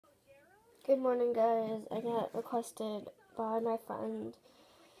Good morning, guys. I got requested by my friend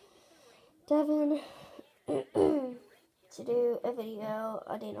Devin to do a video,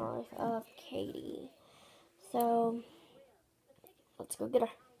 a day in the life of Katie. So, let's go get her.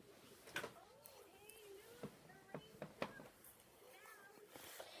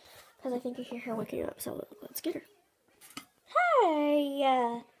 Because I think you hear her waking up, so let's get her.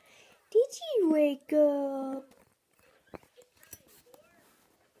 Hi! Did you wake up?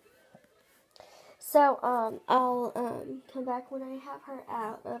 So, I'll come back when I have her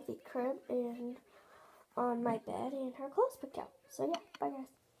out of the crib and on my bed and her clothes picked out. So, yeah, bye, guys.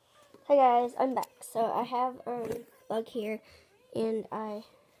 Hi, guys, I'm back. So, I have Bug here, and I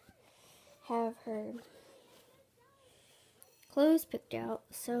have her clothes picked out.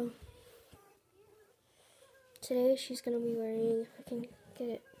 So, today she's going to be wearing, if I can get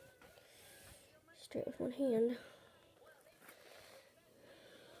it straight with one hand,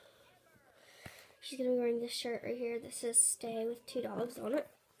 she's going to be wearing this shirt right here. This says Stay with 2 dogs on it.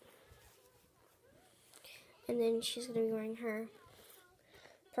 And then she's going to be wearing her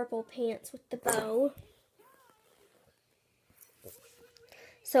purple pants with the bow.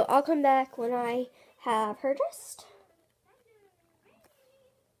 So I'll come back when I have her dressed.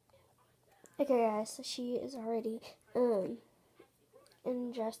 Okay, guys, so she is already and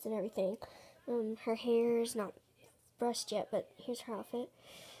dressed and everything. Her hair is not brushed yet, but here's her outfit.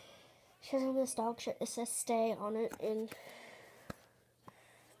 She has on this dog shirt that says Stay on it, and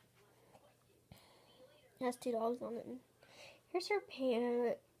it has 2 dogs on it. And here's her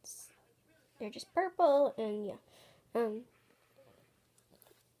pants. They're just purple, and yeah.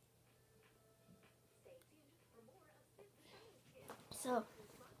 So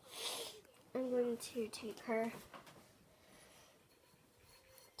I'm going to take her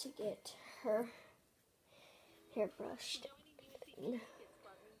to get her hair brushed and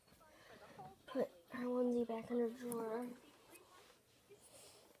put her onesie back in her drawer.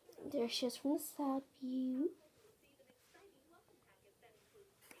 There she is from the side view.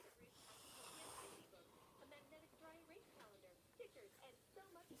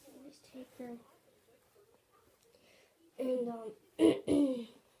 Just take her and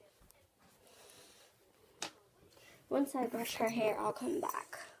once I brush her hair, I'll come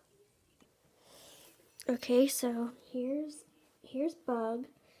back. Okay, so here's Bug.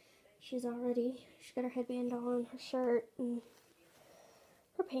 She's got her headband on, her shirt, and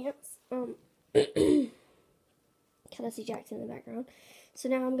her pants. Kind of see Jackson in the background. So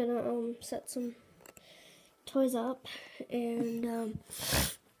now I'm gonna set some toys up, and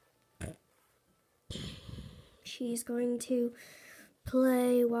she's going to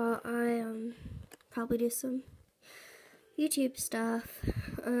play while I probably do some YouTube stuff.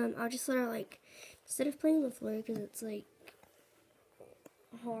 I'll just let her, instead of playing on the floor, because it's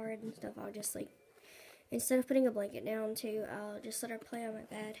hard and stuff, I'll just instead of putting a blanket down too, I'll just let her play on my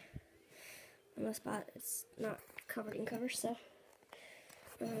bed on my spot. It's not covered in covers, so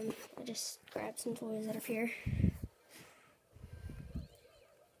I just grabbed some toys out of here,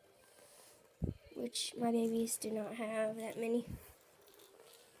 which my babies do not have that many.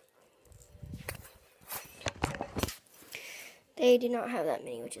 They do not have that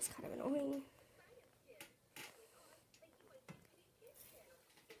many, which is kind of annoying.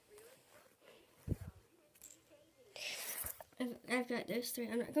 I've got those 3.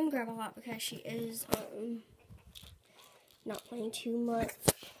 I'm not going to grab a lot because she is not playing too much.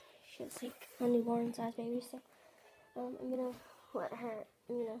 She's a newborn size baby, so I'm going to let her,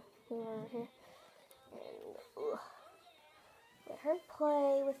 let her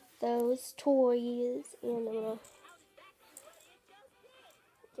play with those toys, and I'm going to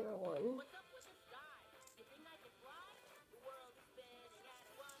give her one.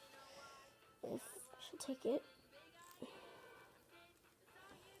 If she'll take it.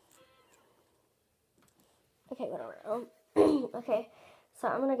 Okay, whatever. Okay, so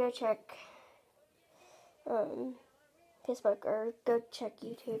I'm gonna go check Facebook or go check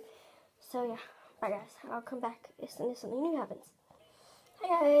YouTube. So yeah, bye guys. I'll come back as soon as something new happens.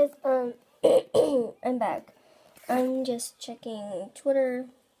 Hi guys. I'm back. I'm just checking Twitter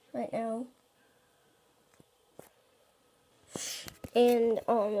right now, and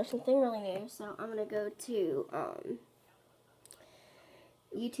there's something really new. So I'm gonna go to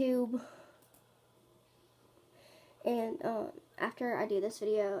YouTube. And after I do this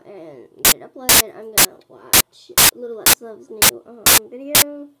video and get it uploaded, I'm gonna watch Little Lex Love's new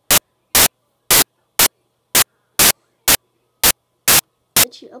video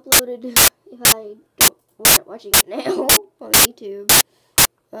that she uploaded. If I don't wind up watching it now on YouTube,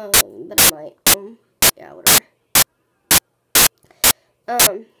 but I might. Yeah, whatever.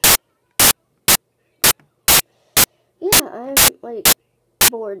 yeah, I'm, like,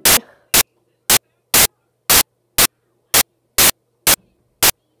 bored.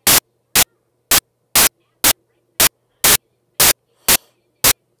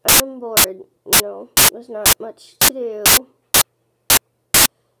 I'm bored, you know, there's not much to do.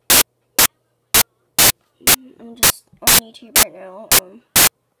 I'm just on YouTube right now.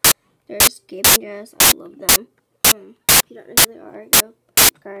 There's Gabe and Jess, I love them. If you don't know who they are, go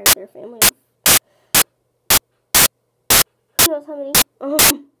subscribe, they're family of who knows how many.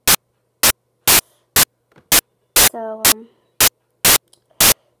 So,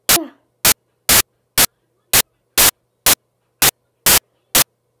 yeah.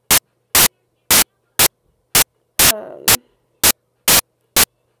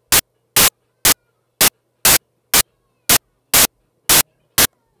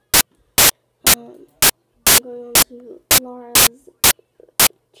 I'm going on to Laura's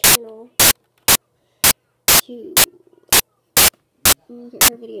channel to look at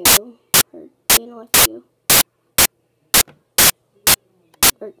her video, her day in the life video.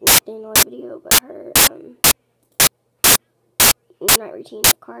 Or not day in the life video, but her night routine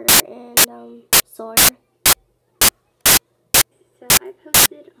of Carter and Sawyer. So I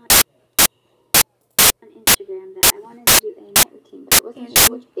posted on Instagram that I wanted to do a night routine, but I wasn't sure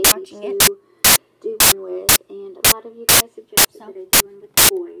which baby to do one with, and a lot of you guys suggested that I do one with the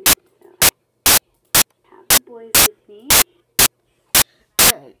boys, so I have the boys with me.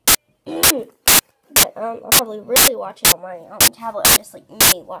 But I'll probably really watch it on my tablet, just like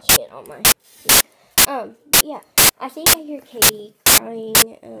me watching it on my but yeah, I think I hear Katie crying,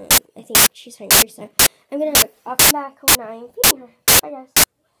 I think she's hungry, so I'll come back when I'm feeding her.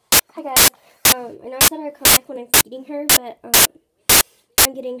 Hi guys. I know I said I'd come back when I'm feeding her, but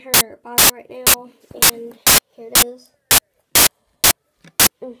I'm getting her bottle right now, and here it is.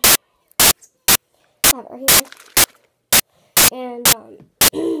 I have her here. And,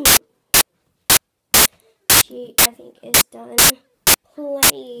 she, I think, is done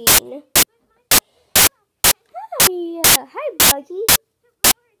playing. Hi, Buggy.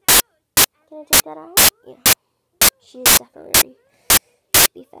 Can I take that out? Yeah. She's definitely ready to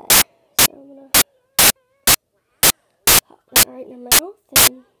be fed. So I'm gonna pop that right in her mouth,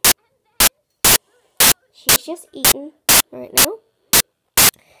 and she's just eating right now.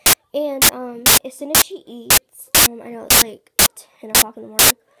 And as soon as she eats, I know it's like 10 o'clock in the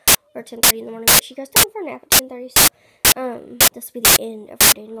morning, or 10:30 in the morning, but she goes down for a nap at 10:30, so this will be the end of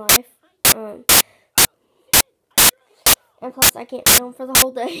her day in life. And plus I can't film for the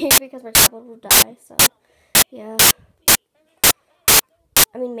whole day because my tablet will die, so yeah.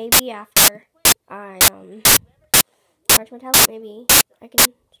 I mean, maybe after I charge my tablet, maybe I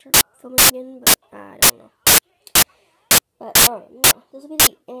can start filming again, but I don't know. But no, this will be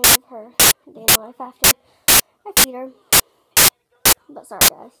the end of her day in life after I feed her. But sorry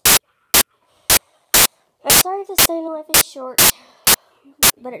guys. I'm sorry if this day in life is short,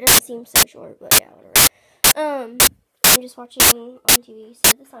 but it doesn't seem so short, but yeah, whatever. I'm just watching on TV,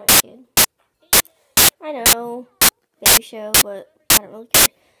 so the Sonic Kid. I know, baby show, but I don't really care.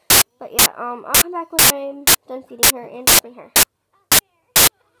 But yeah, I'll come back when I'm done feeding her and burping her.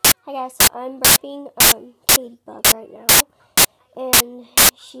 Hi guys, so I'm burping Katie Bug right now, and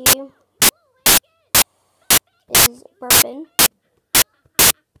she is burping,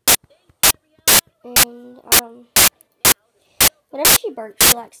 and whenever she burps,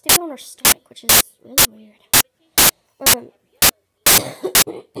 she likes to go on her stomach, which is really weird.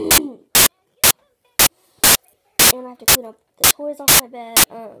 And I have to clean up the toys off my bed.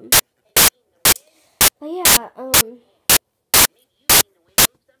 But yeah,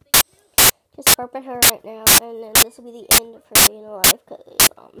 just burping her right now, and then this will be the end of her day in her life, because,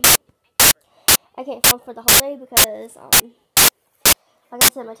 I can't film for the whole day, because, like I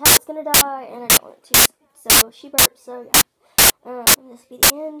said, my tablet's gonna die, and I don't want it to, so she burps, so yeah, this will be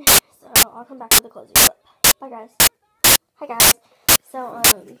the end, so I'll come back with a closing clip. Bye guys. Hi guys. So,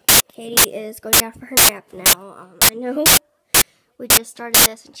 Katie is going down for her nap now. I know we just started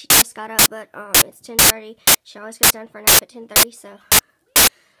this and she just got up, but, it's 10:30. She always goes down for a nap at 10:30, so,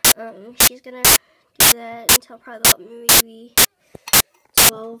 she's gonna do that until probably about maybe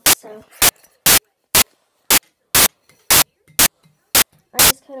 12, so. I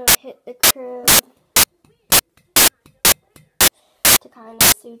just kind of hit the crib to kind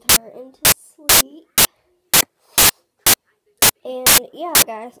of soothe her into sleep. And yeah,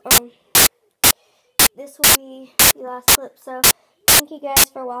 guys, this will be the last clip, so thank you guys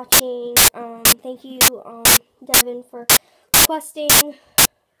for watching. Thank you, Devin, for requesting.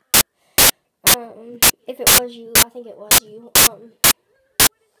 If it was you, I think it was you.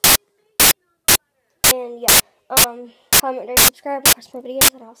 And yeah, comment, rate, subscribe, request more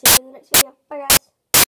videos, and I'll see you in the next video. Bye, guys.